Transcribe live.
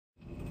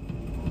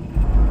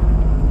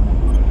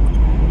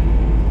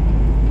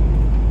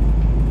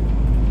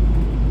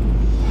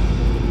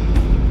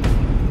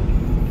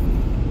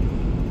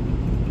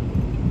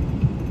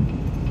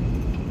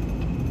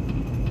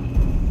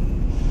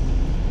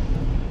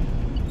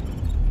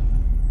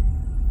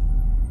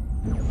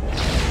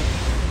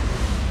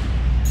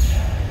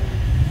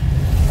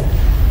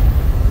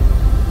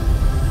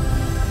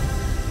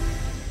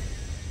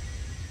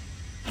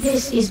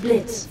This is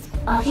Blitz,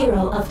 a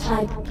hero of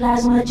type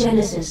Plasma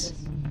Genesis.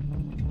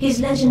 His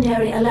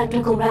legendary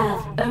electrical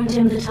wrath earned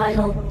him the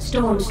title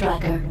Storm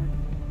Striker.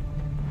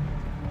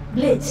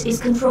 Blitz is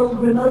controlled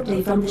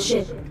remotely from the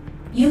ship,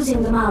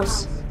 using the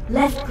mouse,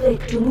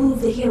 left-click to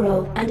move the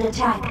hero and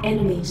attack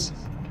enemies.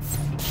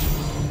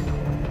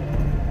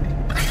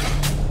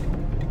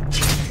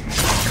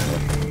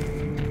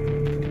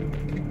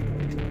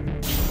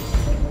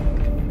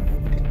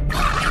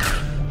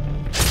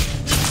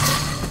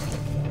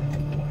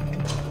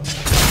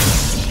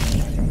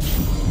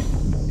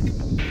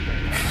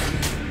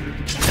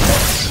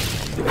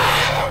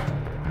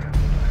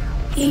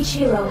 Each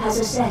hero has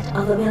a set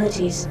of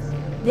abilities.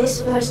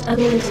 This first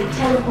ability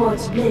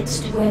teleports Blitz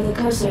to where the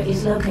cursor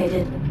is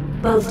located,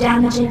 both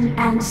damaging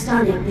and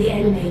stunning the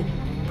enemy.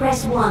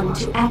 Press 1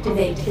 to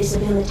activate this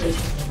ability.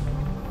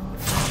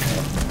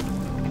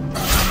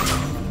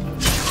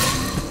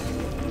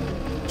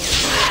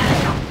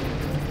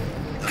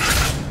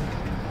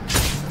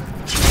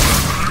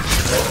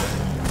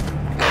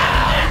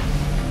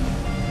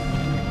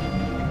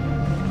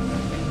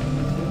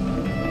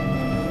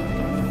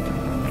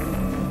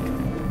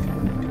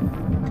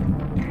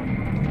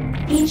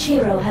 Each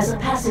hero has a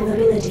passive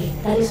ability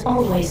that is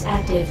always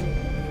active.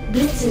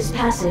 Blitz's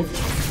passive,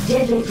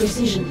 Deadly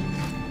Precision,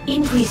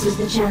 increases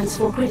the chance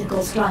for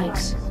critical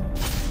strikes.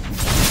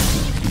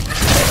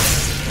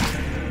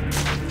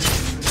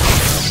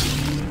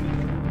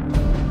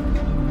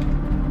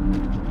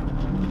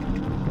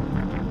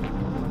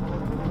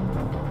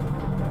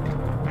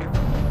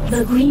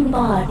 The green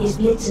bar is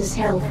Blitz's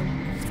health.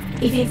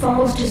 If it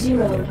falls to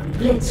 0,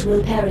 Blitz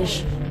will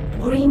perish.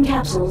 Green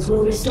capsules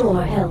will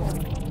restore health.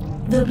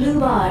 The blue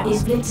bar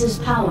is Blitz's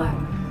power.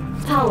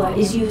 Power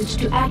is used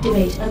to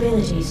activate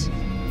abilities.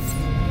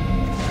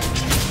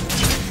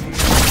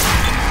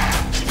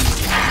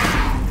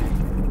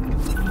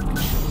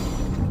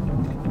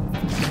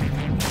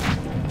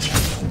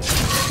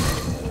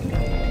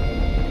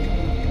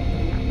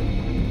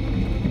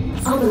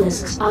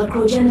 Obelisks are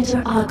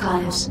progenitor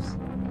archives.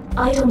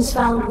 Items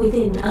found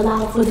within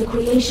allow for the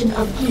creation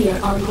of gear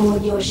on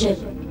board your ship.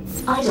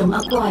 Item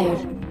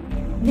acquired.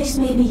 This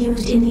may be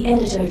used in the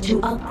editor to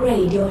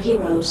upgrade your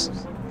heroes.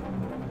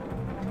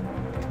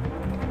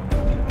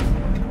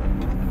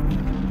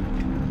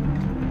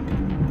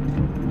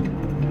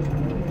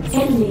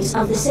 Enemies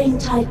of the same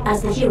type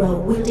as the hero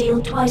will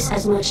deal twice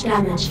as much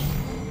damage.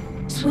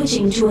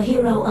 Switching to a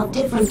hero of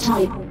different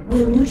type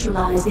will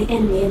neutralize the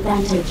enemy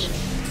advantage.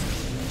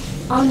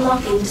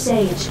 Unlocking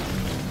Sage.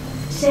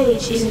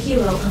 Sage is a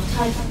hero of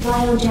type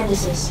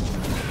Biogenesis.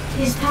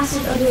 His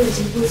passive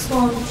ability will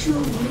spawn 2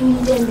 green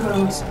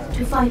dendrons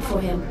to fight for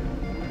him.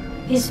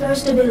 His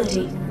first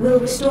ability will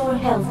restore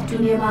health to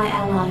nearby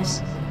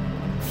allies.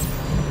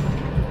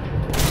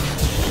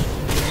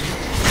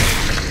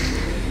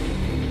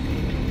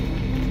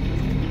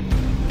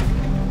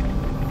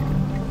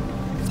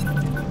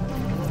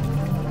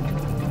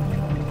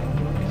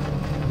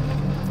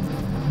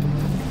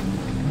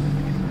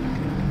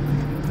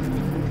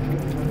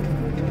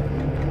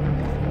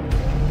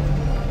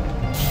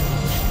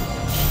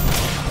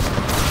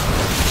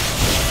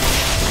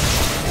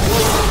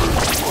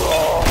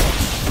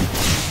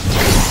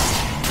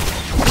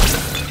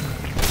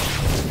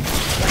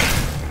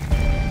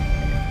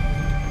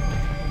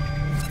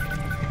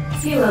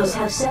 Heroes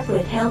have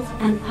separate health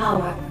and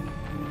power.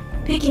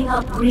 Picking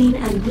up green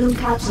and blue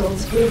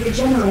capsules will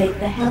regenerate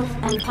the health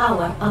and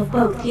power of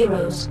both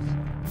heroes.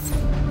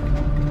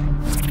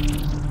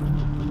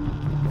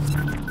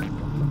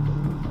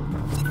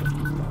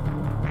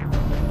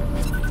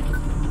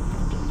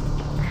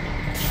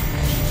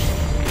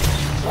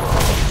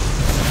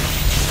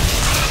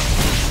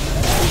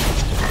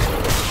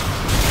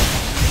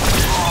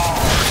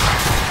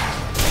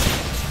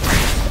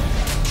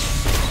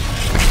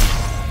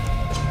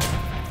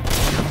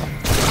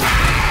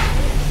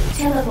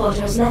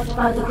 Teleporters left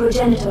by the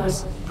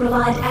progenitors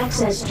provide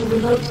access to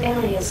remote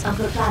areas of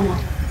the planet.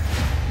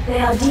 They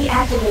are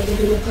deactivated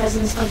in the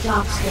presence of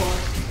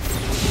Darkspore.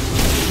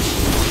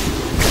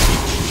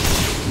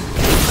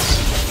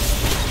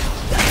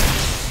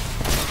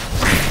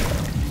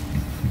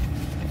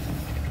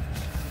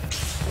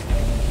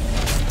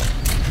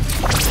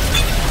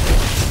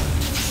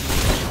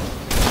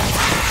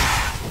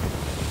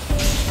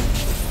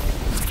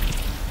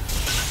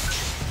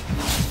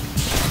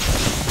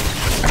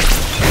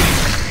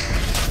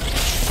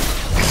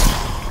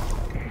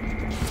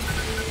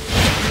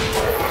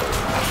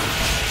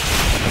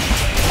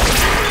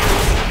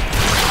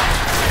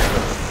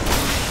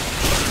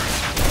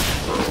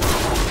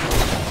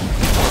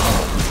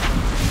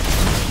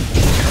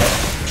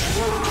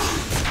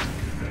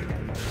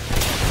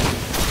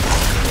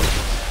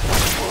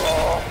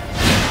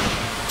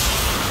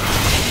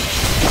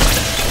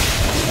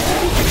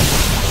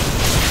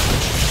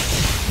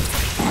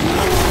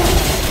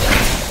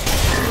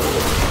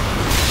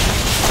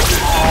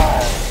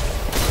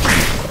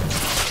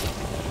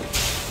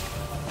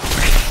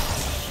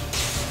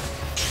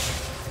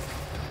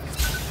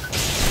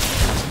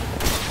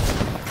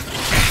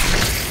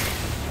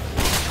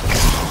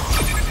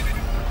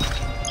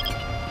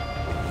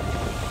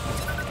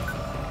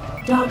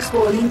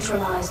 Darkspore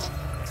neutralized.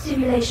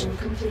 Simulation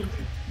complete.